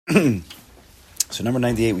So number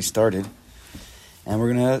 98 we started, and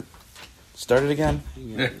we're gonna start it again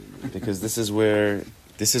because this is where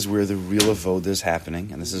the real avoda is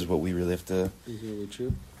happening, and this is what we really have to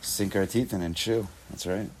sink our teeth in and chew. That's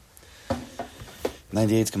right.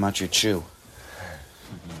 98's come out your chew.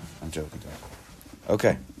 I'm joking.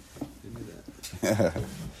 Okay.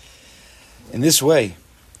 In this way,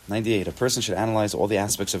 98, a person should analyze all the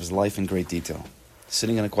aspects of his life in great detail.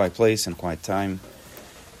 Sitting in a quiet place and quiet time.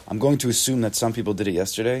 I'm going to assume that some people did it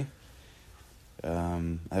yesterday. I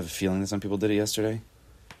have a feeling that some people did it yesterday.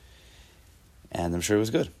 And I'm sure it was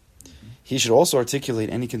good. He should also articulate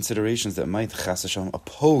any considerations that might, chas v'shalom,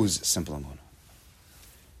 oppose simple emunah.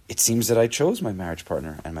 It seems that I chose my marriage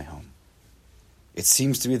partner and my home. It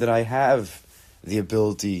seems to me that I have the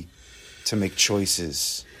ability to make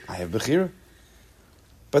choices. I have bechira.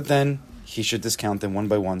 But then he should discount them one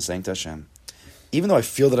by one, saying to Hashem, even though I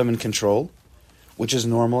feel that I'm in control, which is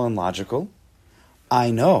normal and logical,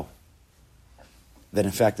 I know that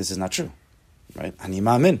in fact this is not true. Right? Ani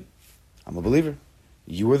ma'amin. I'm a believer.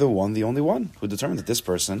 You are the one, the only one, who determined that this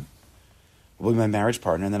person will be my marriage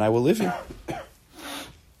partner, and then I will live here.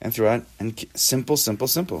 And throughout, and simple,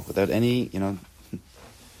 without any, you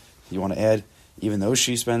want to add, even though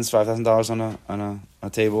she spends $5,000 on a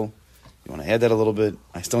table, you want to add that a little bit.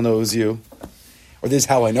 I still know it was you, or this is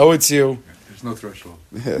how I know it's you. There's no threshold.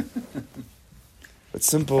 Yeah. But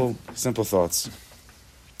simple thoughts.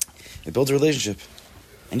 It builds a relationship,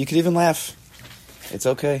 and you could even laugh. It's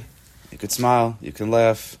okay. You could smile. You can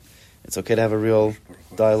laugh. It's okay to have a real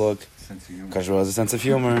dialogue. Kashua has a sense of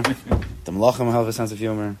humor. The Malachim have a sense of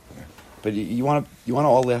humor. But you want to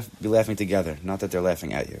all be laughing together, not that they're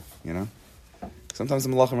laughing at you. Sometimes the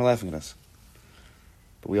Malachim are laughing at us,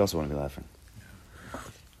 but we also want to be laughing.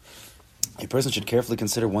 A person should carefully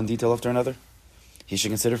consider one detail after another. He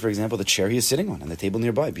should consider, for example, the chair he is sitting on and the table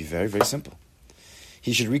nearby. Be very, very simple.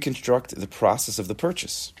 He should reconstruct the process of the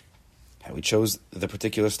purchase, how he chose the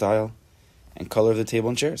particular style and color of the table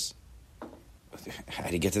and chairs. How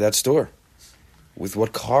did he get to that store? With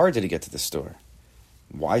what car did he get to the store?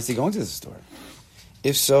 Why is he going to the store?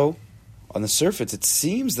 If so, on the surface, it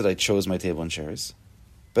seems that I chose my table and chairs.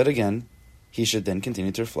 But again, he should then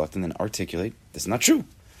continue to reflect and then articulate, this is not true.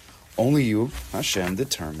 Only you, Hashem,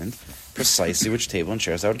 determined precisely which table and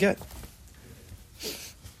chairs I would get.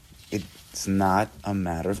 It's not a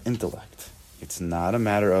matter of intellect. It's not a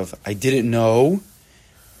matter of, I didn't know,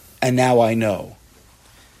 and now I know.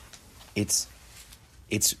 It's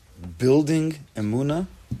building emunah.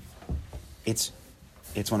 It's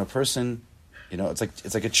when a person, it's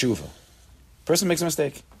like a tshuva. Person makes a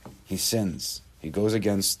mistake. He sins. He goes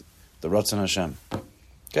against the Ratzon Hashem.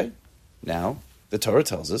 Okay? Now, the Torah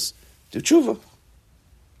tells us, do tshuva.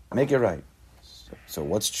 Make it right. So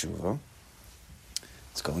what's tshuva?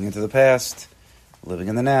 It's going into the past, living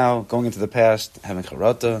in the now, going into the past, having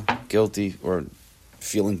charata, guilty, or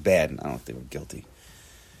feeling bad. I don't know if they were guilty.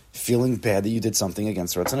 Feeling bad that you did something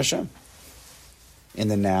against Ratzon Hashem. In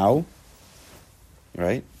the now,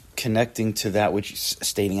 right? Connecting to that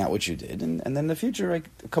stating out what you did, and then in the future, right?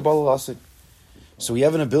 Kabbalah lost it. So we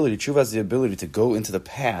have an ability, tshuva has the ability to go into the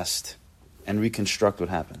past and reconstruct what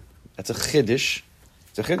happened. That's a chiddush.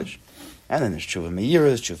 It's a chiddush. And then there's tshuva me'ira,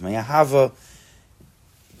 there's tshuva me'ahava,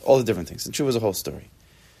 all the different things. And tshuva is a whole story.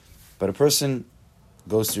 But a person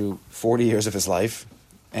goes through 40 years of his life,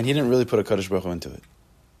 and he didn't really put a Kadosh Baruch Hu into it.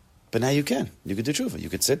 But now you can. You could do tshuva. You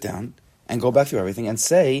could sit down and go back through everything and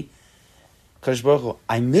say, Kadosh Baruch Hu,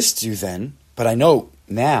 I missed you then, but I know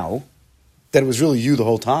now that it was really you the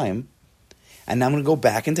whole time. And now I'm going to go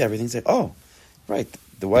back into everything and say, oh, right,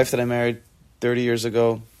 the wife that I married 30 years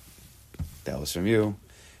ago, that was from you.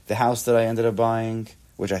 The house that I ended up buying,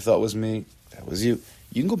 which I thought was me, that was you.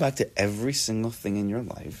 You can go back to every single thing in your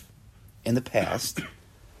life in the past.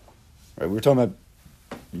 Right? We were talking about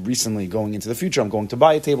recently going into the future. I'm going to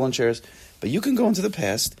buy a table and chairs. But you can go into the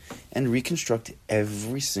past and reconstruct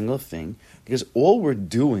every single thing, because all we're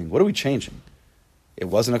doing, what are we changing? It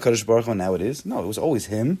wasn't a Kadosh Baruch Hu, and now it is. No, it was always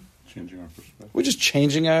Him. Changing our perspective. We're just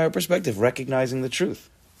changing our perspective, recognizing the truth,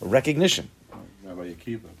 recognition. Rabbi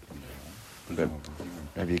Akiva.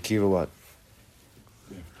 Rabbi Akiva, what?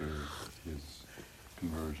 After his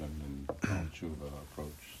conversion and tshuva approach,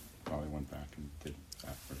 probably went back and did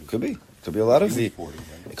after his. Could be a lot of the. 40, right?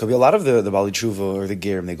 It could be a lot of the Bali Tshuva or the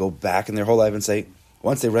Gerim. They go back in their whole life and say,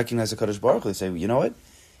 once they recognize the Kadosh Baruch Hu, they say, you know what?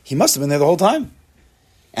 He must have been there the whole time.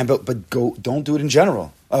 And but go, don't do it in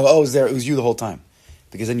general. Oh, it was there. It was you the whole time,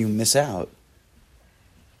 because then you miss out.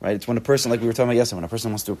 Right? It's when a person, like we were talking about yesterday, when a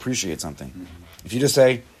person wants to appreciate something. Mm-hmm. If you just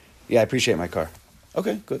say, yeah, I appreciate my car.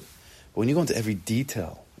 Okay, good. But when you go into every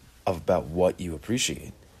detail about what you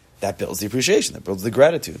appreciate, That builds the appreciation. That builds the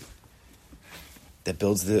gratitude. That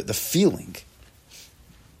builds the feeling.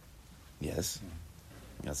 Yes?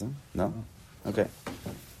 Yes? No? Okay.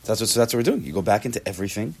 So that's what we're doing. You go back into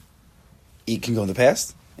everything. It can go in the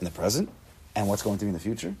past, in the present, and what's going to be in the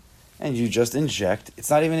future. And you just inject. It's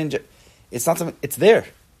not even inject. It's not something. It's there.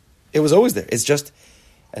 It was always there. It's just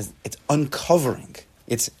it's uncovering.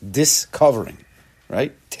 It's discovering.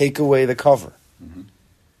 Right? Take away the cover. Mm-hmm.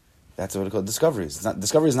 That's what it's called. Discovery is.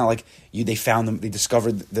 Discovery is not like they found them. They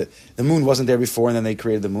discovered the moon wasn't there before, and then they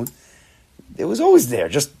created the moon. It was always there.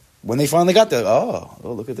 Just when they finally got there, oh,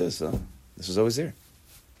 look at this. This was always there.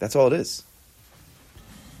 That's all it is.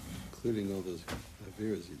 Including all those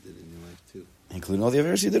averas you did in your life too. Including all the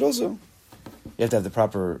averas you did also. You have to have the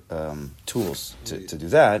proper tools to do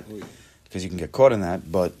that, because you can get caught in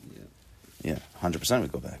that. But 100%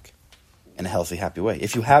 would go back in a healthy, happy way.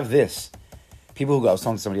 If you have this. People who I was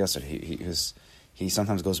talking to somebody yesterday. He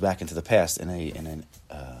sometimes goes back into the past in an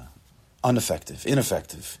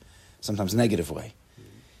ineffective, sometimes negative way.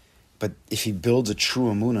 But if he builds a true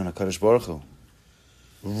emunah on a Kadosh Baruch Hu,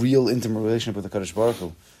 real intimate relationship with the Kadosh Baruch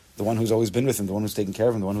Hu, the one who's always been with him, the one who's taken care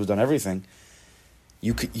of him, the one who's done everything,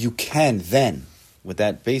 you can then, with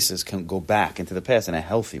that basis, can go back into the past in a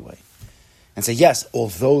healthy way, and say, yes,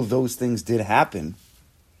 although those things did happen.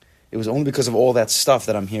 It was only because of all that stuff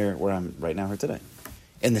that I'm here, where I'm right now here today,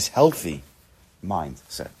 in this healthy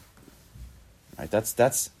mindset. Right? That's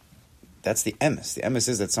the emes. The emes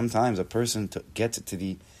is that sometimes a person to get to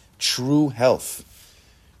the true health,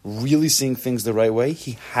 really seeing things the right way,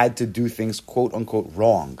 he had to do things quote unquote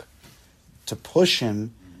wrong, to push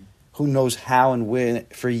him, who knows how and when,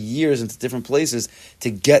 for years into different places to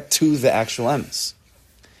get to the actual emes.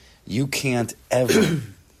 You can't ever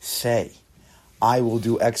say, I will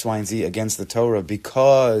do X, Y, and Z against the Torah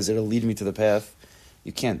because it'll lead me to the path.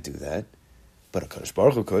 You can't do that. But a Kadosh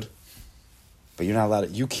Baruch Hu could. But you're not allowed to.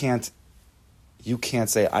 You can't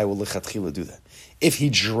say, I will lichatchila do that. If he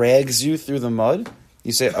drags you through the mud,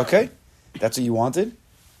 you say, okay, that's what you wanted.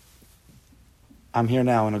 I'm here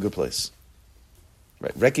now in a good place.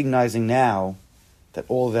 Right? Recognizing now that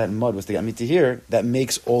all that mud was to get me to here, that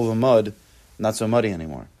makes all the mud not so muddy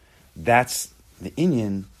anymore. That's the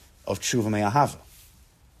inyan of tshuva me'ahava.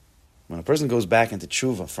 When a person goes back into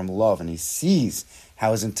tshuva from love and he sees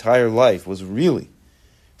how his entire life was really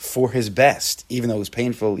for his best, even though it was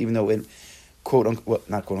painful, even though it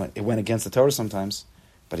it went against the Torah sometimes,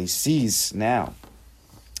 but he sees now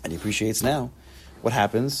and he appreciates now. What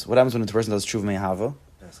happens? What happens when a person does tshuva me'ahava?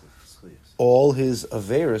 All his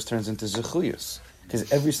averas turns into zechuyos,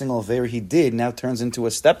 because every single avera he did now turns into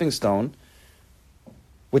a stepping stone,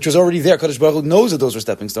 which was already there. Kadosh Baruch Hu knows that those were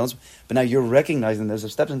stepping stones, but now you're recognizing those are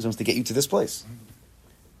stepping stones to get you to this place.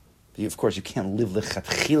 Of course, you can't live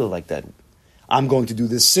lechatchila like that. I'm going to do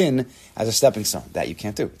this sin as a stepping stone. That you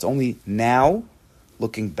can't do. It's only now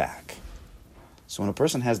looking back. So when a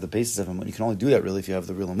person has the basis of emunah, you can only do that really if you have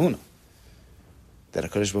the real emunah. That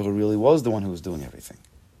HaKadosh Baruch Hu really was the one who was doing everything.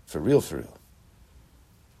 For real, for real.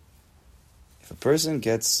 If a person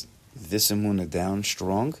gets this emunah down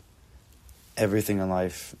strong, everything in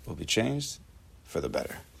life will be changed for the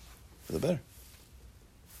better. For the better.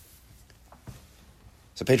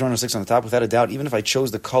 So page 106 on the top, without a doubt, even if I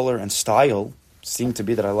chose the color and style, seemed to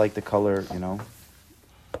be that I like the color,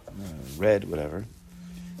 red, whatever.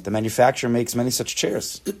 The manufacturer makes many such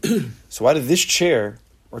chairs. So why did this chair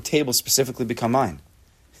or table specifically become mine?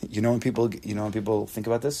 You know when people think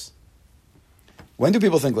about this? When do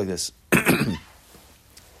people think like this?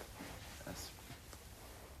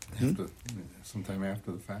 Sometime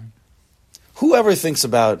after the fact. Whoever thinks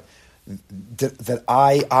about that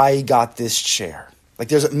I got this chair. Like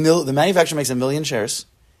the manufacturer makes 1 million chairs,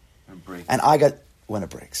 and I got when it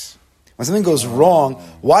breaks. When something goes wrong,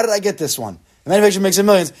 why did I get this one? The manufacturer makes 1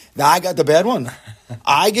 million. Now I got the bad one.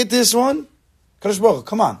 I get this one. Kadosh Baruch Hu,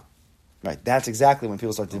 come on. Right, that's exactly when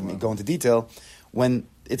people start to go into detail. When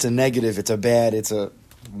it's a negative, it's a bad, it's a...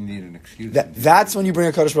 You need an excuse. That's when you bring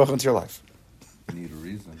a Kadosh Baruch Hu into your life. You need a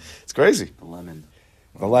reason. It's crazy. The lemon.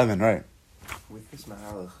 The lemon, right. With this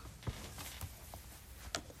mahalach,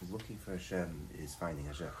 looking for Hashem is finding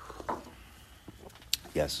Hashem.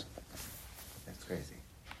 Yes. That's crazy.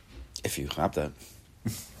 If you clap that.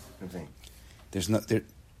 I'm saying. There's no... There,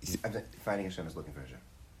 I'm saying finding Hashem is looking for Hashem.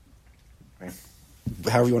 Right?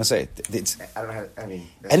 however you want to say it. It's, I don't know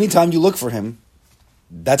how, anytime you look for him,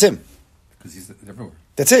 that's him. Because he's everywhere.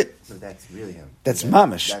 That's it. So that's really him. That's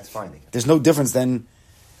mamish. That's finding him. There's no difference than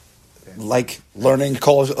like learning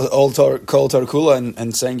Kol Torah Kula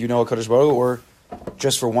and saying you know a Kadosh Baruch Hu, or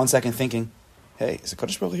just for 1 second thinking, hey, is a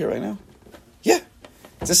Kadosh Baruch Hu here right now? Yeah.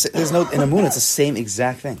 There's no in Amunah. It's the same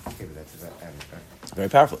exact thing. Okay, but that's right. Very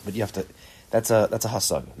powerful, but you have to. That's a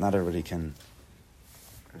hasag. Not everybody can.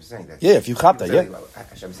 I'm just saying that. Yeah, if you chop that, yeah.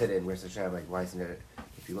 Hashem said it, and where's Hashem? Like, why isn't it?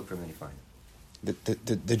 If you look for him, then you find him.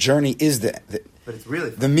 The journey is the But it's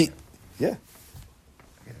really the meat. Yeah,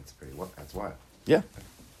 Okay, that's pretty. That's wild. yeah.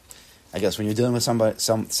 I guess when you're dealing with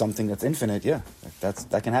something that's infinite, yeah,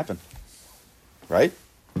 that can happen, right?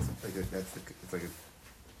 It's like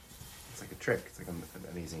a trick. It's like an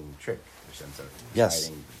amazing trick. Hashem's Yes.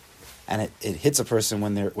 guiding. And it hits a person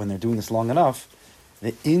when they're doing this long enough.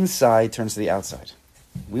 The inside turns to the outside.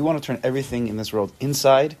 We want to turn everything in this world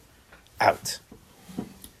inside out.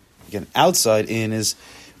 Again, outside in is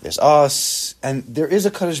there's us, and there is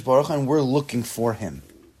a Kadosh Baruch Hu, and we're looking for him,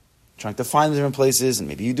 trying to find the different places, and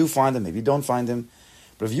maybe you do find him, maybe you don't find him.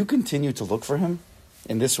 But if you continue to look for him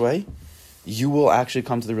in this way, you will actually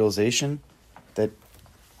come to the realization that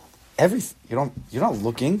everything you're not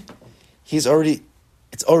looking, it's already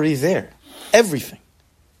there. Everything.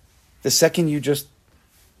 The second you just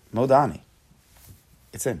Modani.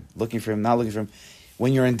 It's him. Looking for him, not looking for him.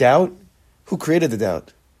 When you're in doubt, who created the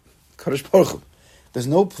doubt? Kadosh Baruch Hu. There's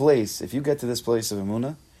no place, if you get to this place of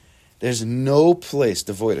Emunah, there's no place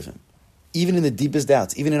devoid of him. Even in the deepest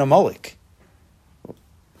doubts, even in Amalek.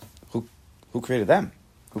 Who created them?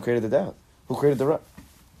 Who created the doubt? Who created the rut?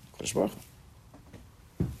 Kadosh Baruch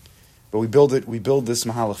Hu. But we build this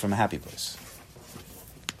Mahalach from a happy place.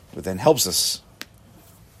 But then helps us.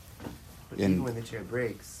 But even when the chair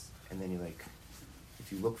breaks, and then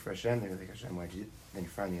if you look for Hashem, then you're like, Hashem, then you're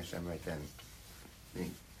finding Hashem right then. I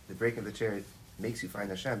mean, the break of the chair makes you find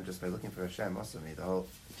Hashem just by looking for Hashem. Also, the whole.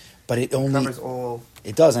 But it only covers all.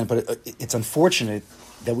 It doesn't. But it's unfortunate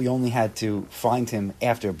that we only had to find him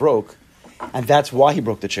after it broke, and that's why he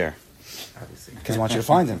broke the chair. Obviously, Because he wants you to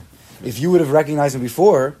find him. If you would have recognized him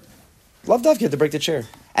before, Lav Dafka had to break the chair.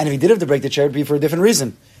 And if he did have to break the chair, it'd be for a different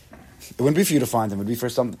reason. It wouldn't be for you to find him. It would be for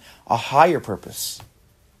a higher purpose.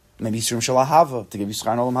 Maybe Yisurim Shalahava, to give you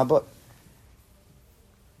Schar Olam Haba.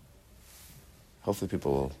 Hopefully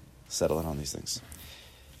people will settle in on these things.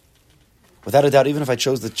 Without a doubt, even if I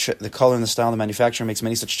chose the color and the style, the manufacturer makes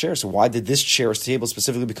many such chairs. So why did this chair or table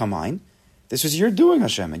specifically become mine? This was your doing,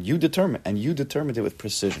 Hashem, and you determined it with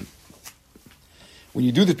precision. When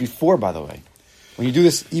you do this before, by the way, when you do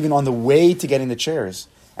this even on the way to getting the chairs,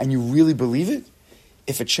 and you really believe it,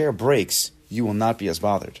 if a chair breaks, you will not be as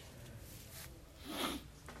bothered.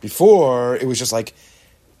 Before, it was just like,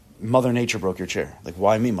 Mother Nature broke your chair. Like,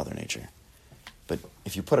 why me, Mother Nature? But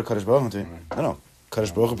if you put a Kadosh Baruch Hu into it, no,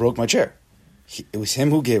 Kadosh Baruch Hu broke my chair. It was him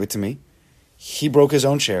who gave it to me. He broke his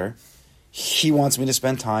own chair. He wants me to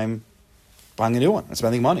spend time buying a new one and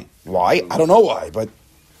spending money. Why? I don't know why, but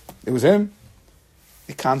it was him.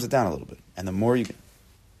 It calms it down a little bit. And the more you get.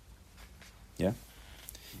 Yeah?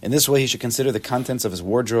 In this way, he should consider the contents of his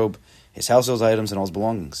wardrobe, his household items, and all his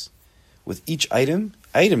belongings. With each item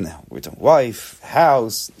now, we're talking wife,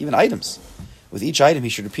 house, even items. With each item, he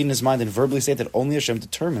should repeat in his mind and verbally state that only Hashem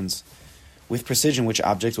determines with precision which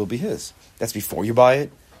object will be his. That's before you buy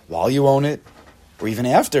it, while you own it, or even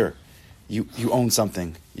after you own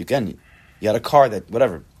something. You had a car that,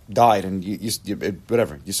 whatever, died and you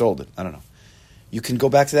sold it. I don't know. You can go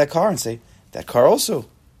back to that car and say, that car also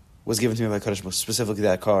was given to me by Kadosh Baruch Hu, specifically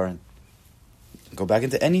that car, and go back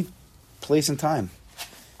into any place and time.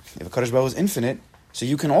 If a Kadosh Baruch Hu is infinite, so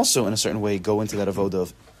you can also, in a certain way, go into that avoda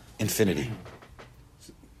of infinity.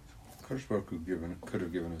 Kadosh Baruch Hu could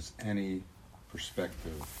have given us any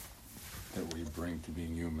perspective that we bring to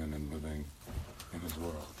being human and living in his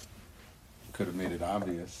world. He could have made it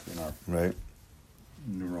obvious in our Right.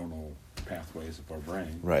 neuronal pathways of our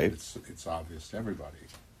brain. Right. It's obvious to everybody.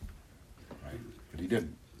 Right? But he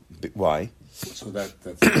didn't. Why? So that's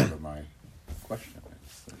part of my question.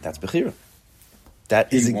 That's Bechira.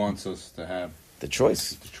 He wants us to have the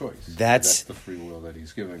choice. The choice. That's the free will that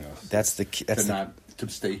he's giving us. That's the key. To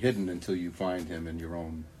stay hidden until you find him in your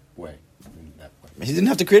own way. In that way. He didn't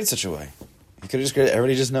have to create it such a way. He could have just created it.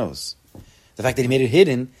 Everybody just knows. The fact that he made it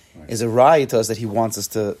hidden is a raya to us that he wants us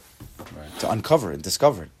to uncover and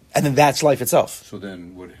discover it. And then that's life itself. So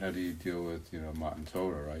then how do you deal with, Matan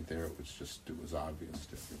Torah right there? It was obvious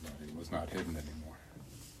to everybody. It was not hidden anymore.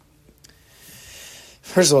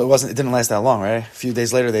 First of all, it didn't last that long, right? A few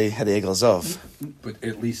days later, they had the Egel Zov. But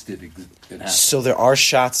at least it happened. So there are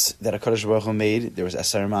shots that HaKadosh Baruch Hu made. There was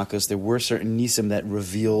Esar Makos. There were certain nisim that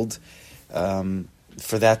revealed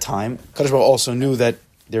for that time. HaKadosh Baruch Hu also knew that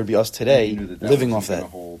there would be us today living off that.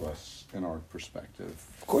 Hold us in our perspective.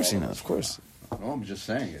 Of course he knows, of course. No, I'm just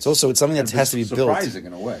saying. It's something that has to be built. Surprising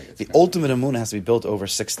in a way. The ultimate Amun has to be built over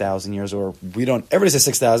 6,000 years, or we don't. Everybody says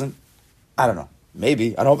 6,000. I don't know.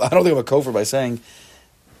 Maybe. I don't think I'm a kofar by saying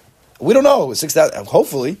we don't know. 6,000.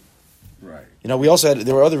 Hopefully. Right. We also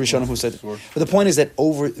there were other Rishonim who said, Source. but the point is that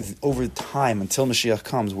over time, until Mashiach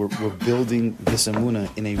comes, we're building this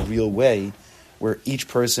emunah in a real way, where each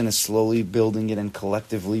person is slowly building it, and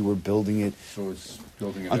collectively we're building it. So it's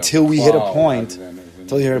building it Until up we to hit a cloud point, rather than as an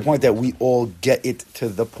until you hit a point that individual. we all get it to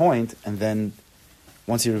the point, and then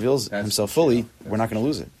once he reveals That's himself Mashiach. fully, That's we're not going to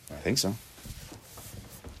lose Mashiach. it. I Right. think so.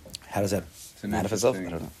 How does that It's an manifest itself? I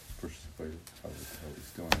interesting don't know. perspective how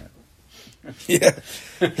he's doing that. Yeah,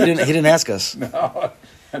 he didn't ask us. No.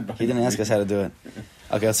 He didn't ask us how to do it.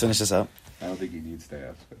 Okay, let's finish this up. I don't think he needs to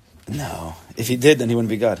ask us. No, if he did, then he wouldn't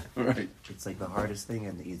be God. Right. It's like the hardest thing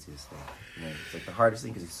and the easiest thing. It's like the hardest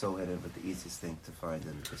thing because it's so hidden, but the easiest thing to find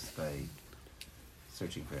him just by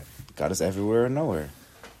searching for it. God is everywhere and nowhere.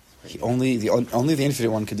 Only the infinite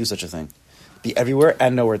one could do such a thing. Be everywhere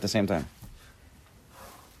and nowhere at the same time.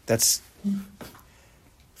 That's...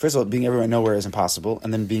 First of all, being everywhere and nowhere is impossible,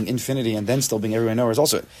 and then being infinity and then still being everywhere and nowhere is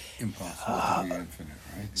also... Impossible to be infinite,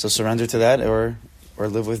 right? So surrender to that or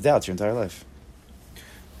live with doubts your entire life.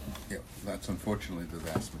 Yeah, that's unfortunately the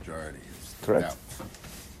vast majority. Is Correct. doubt.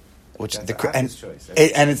 Which That's the the cra- and, obvious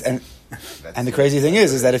choice. and the crazy thing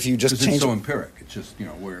is that if you just Because change... it's so empiric. It's just,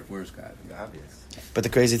 where's God? The obvious. But the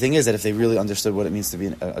crazy thing is that if they really understood what it means to be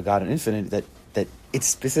a God and infinite, that it's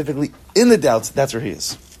specifically in the doubts, that's where he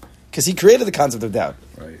is. Because he created the concept of doubt.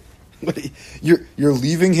 Right. You're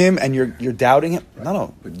leaving him and you're doubting him?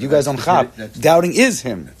 No. But You guys that's on the Chab. that's- Doubting is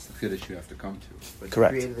him. That's the finish you have to come to. But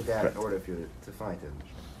Correct. you created the data Correct. in order for you to find him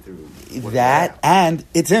through what That you and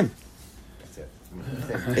it's him. That's it.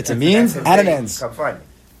 It's a means That's and an thing. ends. Come find me.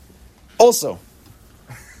 Also,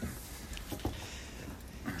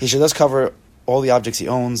 he should thus cover all the objects he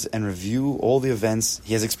owns and review all the events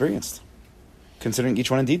he has experienced, considering each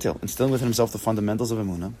one in detail, instilling within himself the fundamentals of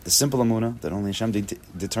Emunah, the simple Emunah that only Hashem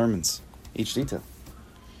determines each detail.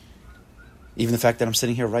 Even the fact that I'm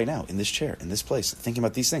sitting here right now, in this chair, in this place, thinking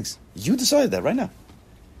about these things. You decided that right now.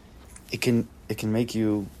 It can make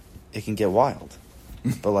you, it can get wild.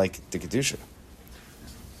 But like the Kedusha.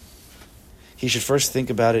 He should first think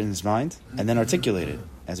about it in his mind and then articulate it,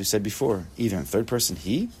 as we said before, either in third person,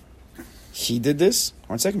 he did this,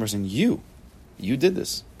 or in second person, you did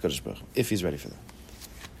this, Kodesh Baruch Hu, if he's ready for that.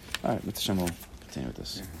 All right, Mr. Hashem will continue with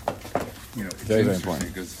this. It's Very, very interesting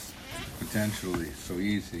important. because potentially it's so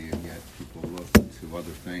easy, and yet people look to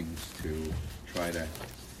other things to try to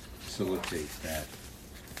facilitate that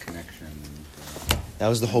connection. That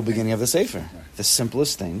was the whole beginning of the Sefer. The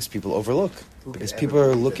simplest things people overlook. Who could Because ever people are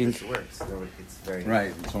believe that looking... This works. No, it's very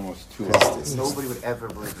Right, it's almost too Because obvious. Nobody would ever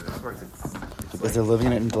believe that this works. It's Because they're living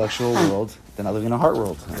in an intellectual world, they're not living in a heart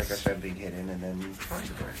world. like Hashem being hidden and then you find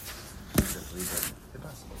it there. Simply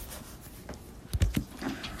impossible.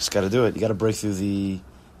 Just got to do it. You got to break through the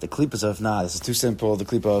klippas of, nah, this is too simple, the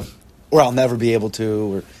klippa of, or I'll never be able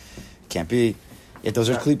to, or can't be. Yet those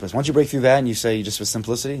are klippas. Once you break through that and you say just with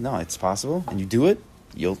simplicity, no, it's possible, and you do it,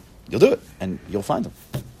 you'll do it, and you'll find him.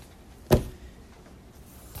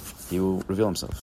 He will reveal himself.